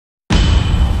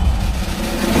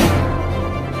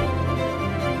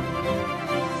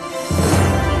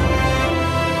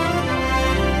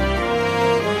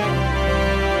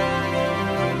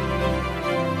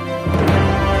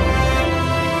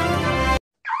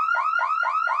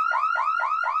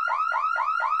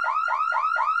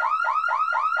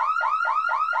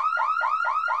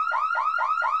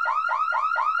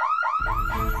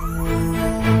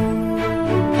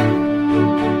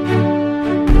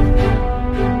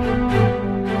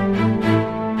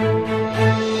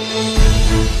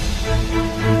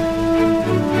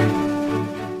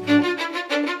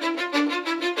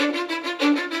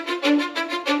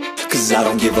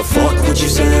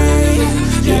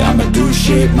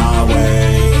my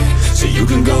way. So you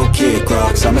can go kick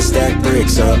rocks, I'ma stack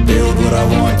bricks up, build what I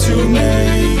want to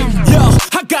make. Yo,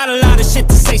 I got a lot of shit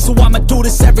to say, so I'ma do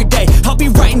this every day. I'll be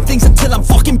writing things until I'm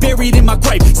fucking buried in my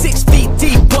grave. 6 feet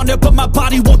deep under, but my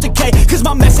body won't decay, cause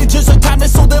my messages are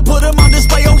timeless, so they'll put them on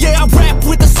display. Oh yeah, I rap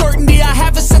with a certainty, I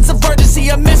have a sense of urgency,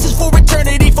 a message for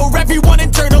eternity, for everyone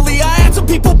internally. I had some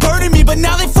people burning me, but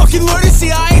now they fucking learn to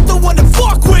see I ain't the one to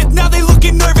fuck with, now they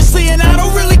looking nervously. And I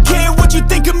don't really care what you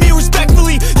think of me,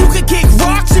 respectfully. You can kick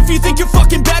rocks if you think you're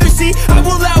fucking better, see I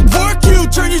will outwork you,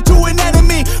 turn you to an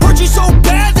enemy, hurt you so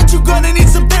bad that you're gonna need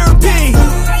some therapy.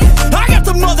 I got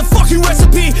the motherfucking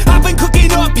recipe, I've been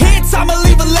cooking up hits, I'ma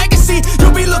leave a legacy.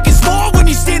 You'll be looking small when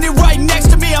you're standing right next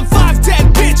to me. I'm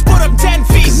 5'10", bitch, but I'm 10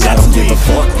 feet next to me. I don't give a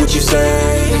fuck what you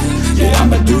say, yeah,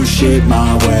 I'ma do shit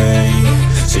my way.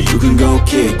 So you can go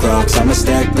kick rocks, I'ma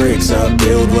stack bricks up,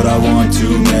 build what I want to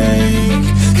make.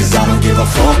 Cause I don't give a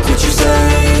fuck what you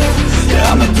say,